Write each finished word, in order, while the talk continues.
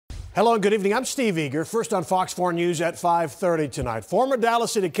Hello and good evening. I'm Steve Eager. First on Fox 4 News at 5:30 tonight. Former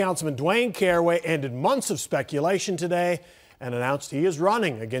Dallas City Councilman Dwaine Caraway ended months of speculation today and announced he is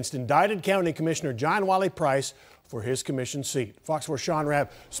running against indicted County Commissioner John Wiley Price for his commission seat. Fox 4 Sean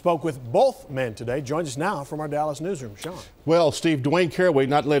Rabb spoke with both men today. Joins us now from our Dallas newsroom. Sean. Well, Steve, Dwaine Caraway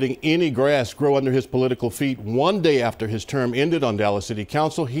not letting any grass grow under his political feet. One day after his term ended on Dallas City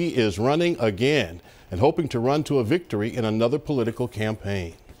Council, he is running again and hoping to run to a victory in another political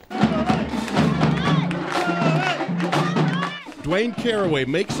campaign. Dwaine Caraway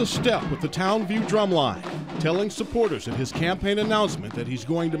makes a step with the Town View drumline, telling supporters at his campaign announcement that he's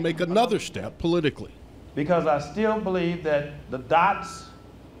going to make another step politically. Because I still believe that the dots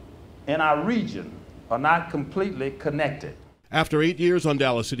in our region are not completely connected. After 8 years on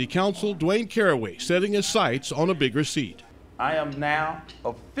Dallas City Council, Dwaine Caraway setting his sights on a bigger seat. I am now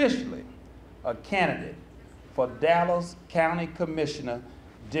officially a candidate for Dallas County Commissioner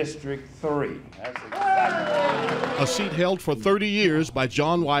District 3. That's exactly a seat held for 30 years by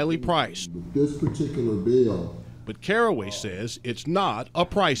John Wiley Price. This particular bill. But Caraway says it's not a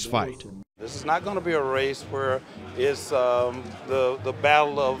price fight. This is not going to be a race where it's the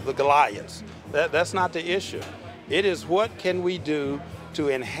battle of the Goliaths. That's not the issue. It is what can we do to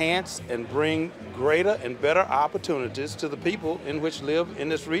enhance and bring greater and better opportunities to the people in which live in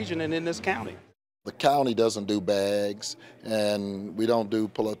this region and in this county. The county doesn't do bags, and we don't do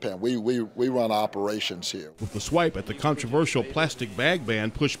pull-up. We run operations here. With the swipe at the controversial plastic bag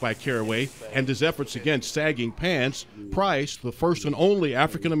ban pushed by Caraway and his efforts against sagging pants, Price, the first and only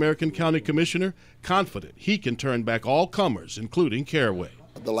African-American county commissioner, confident he can turn back all comers, including Caraway.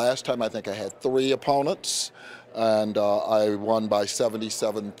 The last time I think I had 3 opponents, and I won by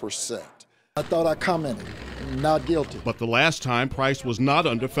 77%. I thought I commented, not guilty. But the last time, Price was not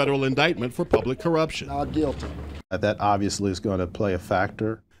under federal indictment for public corruption. Not guilty. That obviously is going to play a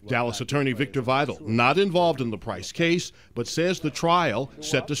factor. Dallas attorney Victor Vidal, not involved in the Price case, but says the trial,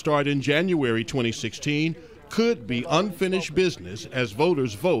 set to start in January 2016, could be unfinished business as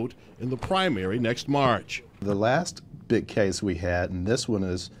voters vote in the primary next March. The last big case we had, and this one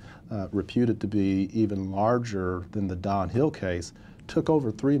is reputed to be even larger than the Don Hill case, took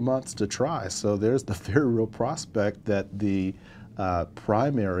over 3 months to try. So there's the very real prospect that the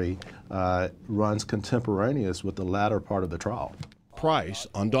primary runs contemporaneous with the latter part of the trial. Price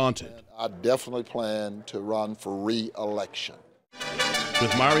undaunted. I definitely plan to run for re-election.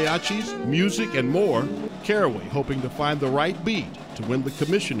 With mariachis, music, and more, Caraway hoping to find the right beat to win the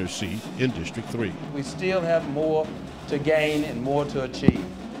commissioner's seat in District 3. We still have more to gain and more to achieve.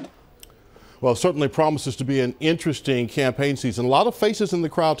 Well, it certainly promises to be an interesting campaign season. A lot of faces in the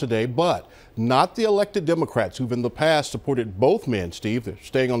crowd today, but not the elected Democrats who've in the past supported both men, Steve. They're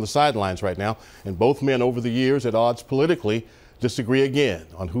staying on the sidelines right now, and both men over the years at odds politically disagree again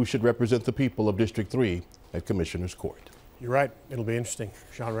on who should represent the people of District 3 at Commissioner's Court. You're right. It'll be interesting.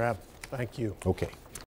 Sean Rabb, thank you. Okay.